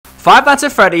Five Nights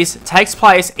at Freddy's takes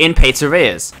place in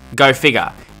pizzerias. Go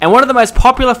figure. And one of the most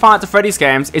popular Five Nights at Freddy's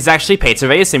games is actually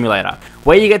Pizzeria Simulator,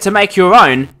 where you get to make your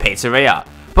own pizzeria.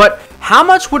 But how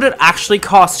much would it actually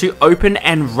cost to open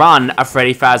and run a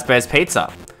Freddy Fazbear's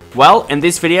Pizza? Well, in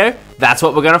this video, that's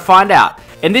what we're going to find out.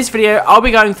 In this video, I'll be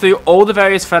going through all the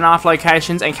various FNAF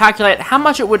locations and calculate how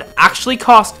much it would actually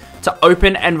cost to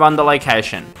open and run the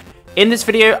location. In this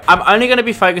video, I'm only going to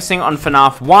be focusing on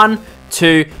FNAF 1,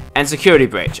 2, and Security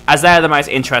Breach, as they are the most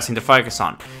interesting to focus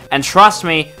on. And trust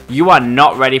me, you are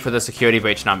not ready for the Security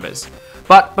Breach numbers.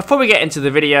 But before we get into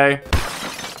the video,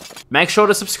 make sure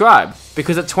to subscribe,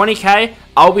 because at 20k,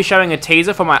 I'll be showing a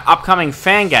teaser for my upcoming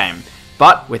fan game.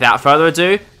 But without further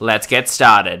ado, let's get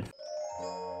started.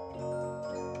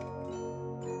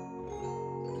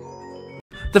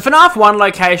 The FNAF 1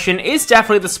 location is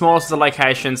definitely the smallest of the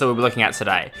locations that we'll be looking at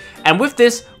today. And with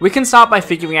this, we can start by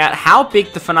figuring out how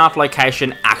big the FNAF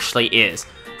location actually is.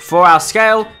 For our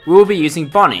scale, we will be using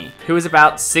Bonnie, who is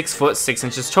about 6 foot 6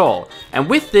 inches tall. And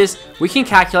with this, we can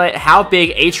calculate how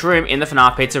big each room in the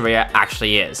FNAF Pizzeria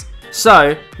actually is.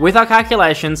 So, with our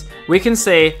calculations, we can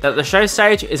see that the show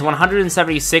stage is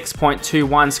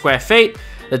 176.21 square feet,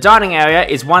 the dining area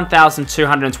is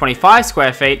 1,225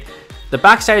 square feet, the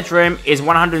backstage room is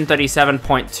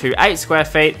 137.28 square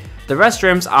feet, the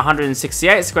restrooms are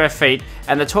 168 square feet,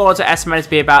 and the toilets are estimated to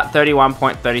be about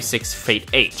 31.36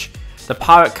 feet each. The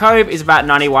Pirate Cove is about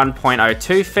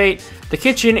 91.02 feet, the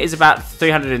kitchen is about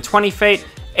 320 feet,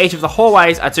 each of the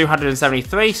hallways are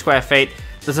 273 square feet,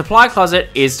 the supply closet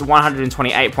is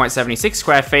 128.76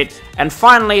 square feet, and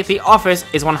finally the office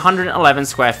is 111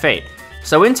 square feet.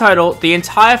 So in total, the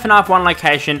entire FNAF 1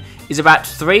 location is about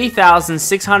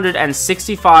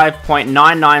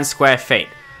 3,665.99 square feet.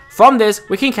 From this,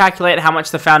 we can calculate how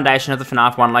much the foundation of the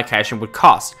FNAF 1 location would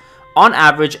cost. On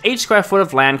average, each square foot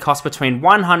of land costs between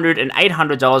 $100 and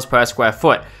 $800 per square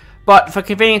foot. But for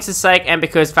convenience's sake, and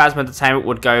because Phasma Entertainment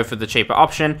would go for the cheaper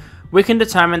option, we can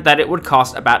determine that it would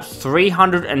cost about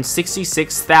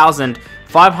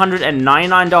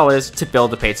 $366,599 to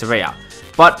build the pizzeria.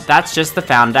 But that's just the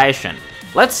foundation.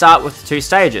 Let's start with the two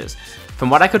stages. From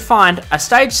what I could find, a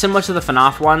stage similar to the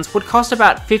FNAF ones would cost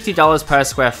about $50 per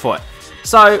square foot.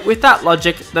 So with that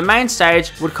logic, the main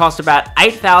stage would cost about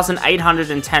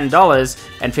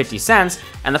 $8,810.50,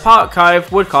 and the Pirate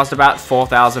Cove would cost about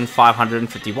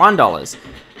 $4,551.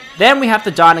 Then we have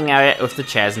the dining area with the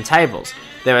chairs and tables.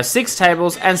 There are 6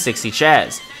 tables and 60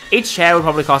 chairs. Each chair would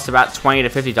probably cost about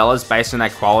 $20 to $50 based on their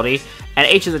quality, and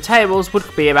each of the tables would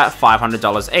be about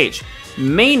 $500 each,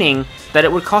 meaning that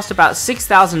it would cost about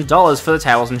 $6,000 for the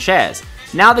tables and chairs.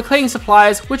 Now the cleaning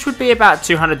supplies, which would be about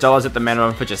 $200 at the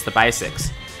minimum for just the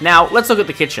basics. Now let's look at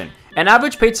the kitchen. An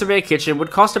average pizzeria kitchen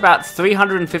would cost about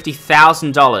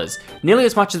 $350,000, nearly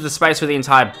as much as the space for the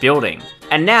entire building.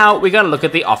 And now we're going to look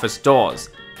at the office doors.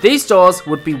 These doors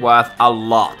would be worth a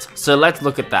lot, so let's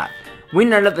look at that. We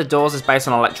know that the doors is based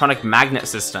on an electronic magnet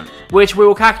system, which we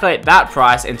will calculate that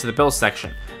price into the bill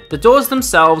section. The doors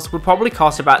themselves would probably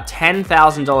cost about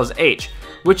 $10,000 each,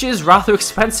 which is rather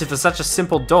expensive for such a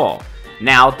simple door.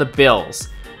 Now, the bills.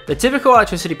 The typical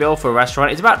electricity bill for a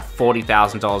restaurant is about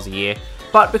 $40,000 a year,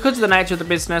 but because of the nature of the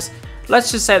business,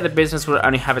 let's just say the business would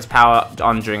only have its power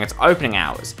on during its opening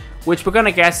hours, which we're going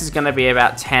to guess is going to be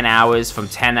about 10 hours from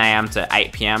 10 AM to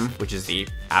 8 PM, which is the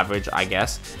average, I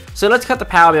guess. So let's cut the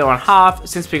power bill in half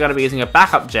since we're going to be using a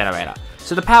backup generator.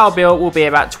 So the power bill will be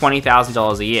about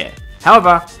 $20,000 a year.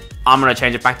 However, I'm going to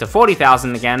change it back to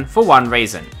 $40,000 again for one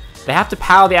reason. They have to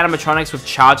power the animatronics with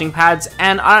charging pads,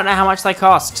 and I don't know how much they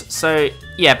cost, so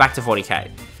yeah, back to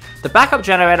 40k. The backup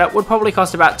generator would probably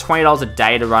cost about $20 a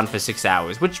day to run for 6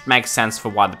 hours, which makes sense for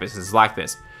why the business is like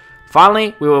this.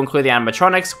 Finally, we will include the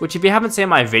animatronics, which if you haven't seen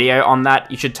my video on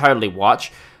that, you should totally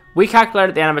watch. We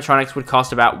calculated the animatronics would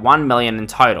cost about $1 million in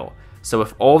total. So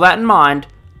with all that in mind,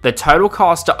 the total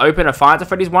cost to open a Five Nights at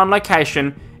Freddy's 1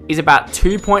 location is about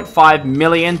 $2.5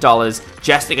 million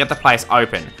just to get the place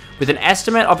open, with an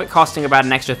estimate of it costing about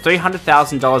an extra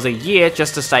 $300,000 a year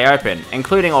just to stay open,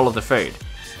 including all of the food.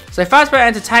 So Fazbear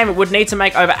Entertainment would need to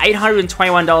make over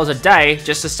 $821 a day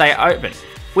just to stay open,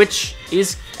 which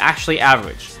is actually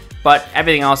average, but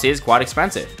everything else is quite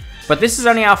expensive. But this is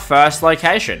only our first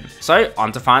location, so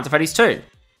on to Five Nights at Freddy's 2.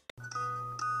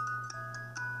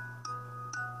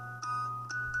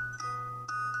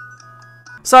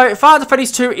 So Five Nights at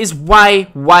Freddy's 2 is way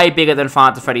bigger than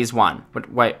Five Nights at Freddy's 1. But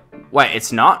wait,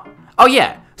 it's not? Oh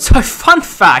yeah, so fun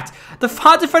fact, the Five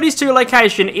Nights at Freddy's 2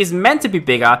 location is meant to be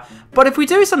bigger, but if we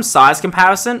do some size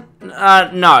comparison,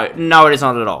 no, it is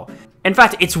not at all. In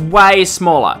fact, it's way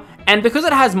smaller. And because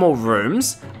it has more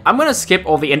rooms, I'm going to skip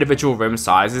all the individual room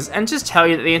sizes and just tell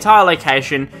you that the entire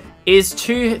location is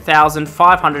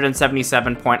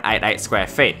 2,577.88 square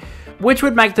feet, which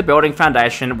would make the building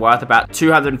foundation worth about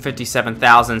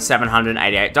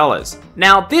 $257,788.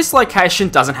 Now, this location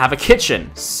doesn't have a kitchen,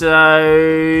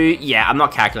 so yeah, I'm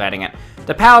not calculating it.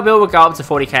 The power bill will go up to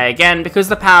 $40K again because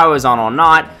the power is on all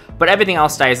night, but everything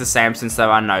else stays the same since there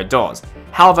are no doors.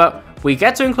 However, we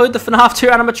get to include the FNAF 2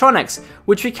 animatronics,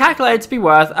 which we calculated to be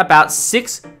worth about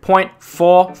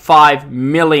 $6.45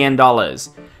 million,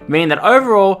 meaning that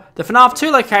overall, the FNAF 2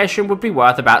 location would be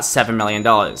worth about $7 million.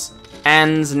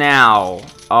 And now,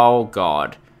 oh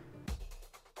god.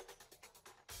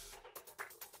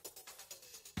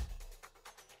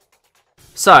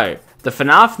 So, the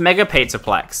FNAF Mega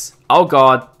Pizzaplex. Oh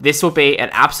god, this will be an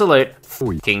absolute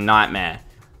fucking nightmare.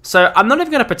 So, I'm not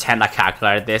even going to pretend I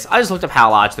calculated this, I just looked up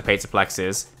how large the Pizzaplex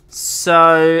is.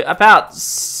 So, about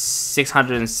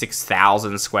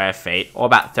 606,000 square feet, or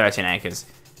about 13 acres.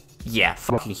 Yeah,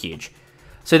 fucking huge.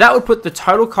 So that would put the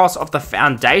total cost of the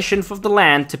foundation for the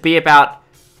land to be about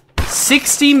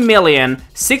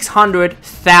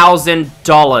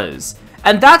 $60,600,000.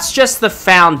 And that's just the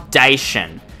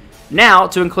foundation. Now,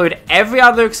 to include every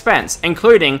other expense,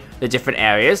 including the different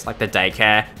areas like the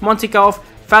daycare, Monte Golf,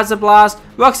 fazbears,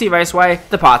 Roxy Raceway,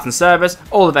 the parts and service,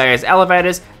 all the various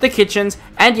elevators, the kitchens,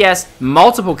 and yes,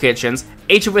 multiple kitchens,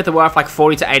 each of which are worth like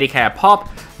 40 to 80K a pop,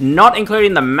 not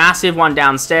including the massive one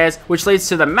downstairs, which leads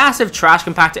to the massive trash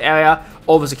compactor area,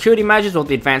 all the security measures, all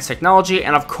the advanced technology,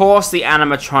 and of course the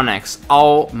animatronics.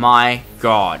 Oh my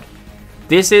god.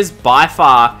 This is by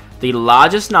far the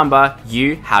largest number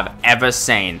you have ever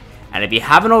seen. And if you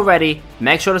haven't already,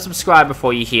 make sure to subscribe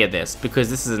before you hear this, because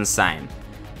this is insane.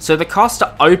 So the cost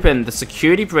to open the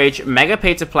security breach Mega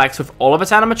Pizzaplex with all of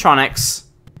its animatronics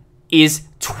is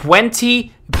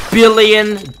 $20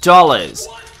 billion.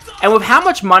 And with how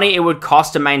much money it would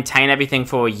cost to maintain everything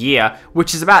for a year,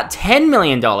 which is about $10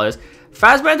 million,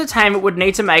 Fazbear Entertainment would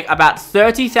need to make about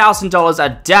 $30,000 a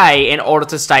day in order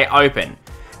to stay open.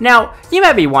 Now, you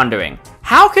may be wondering,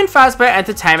 how can Fazbear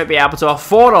Entertainment be able to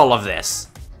afford all of this?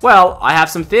 Well, I have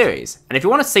some theories, and if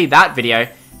you want to see that video,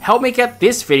 help me get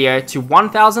this video to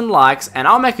 1,000 likes and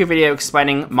I'll make a video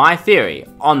explaining my theory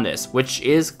on this, which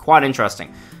is quite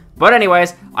interesting. But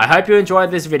anyways, I hope you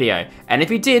enjoyed this video, and if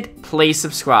you did, please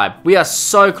subscribe. We are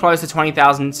so close to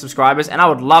 20,000 subscribers and I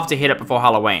would love to hit it before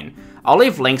Halloween. I'll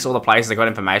leave links to all the places I got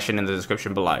information in the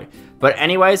description below. But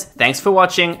anyways, thanks for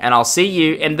watching and I'll see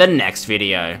you in the next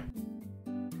video.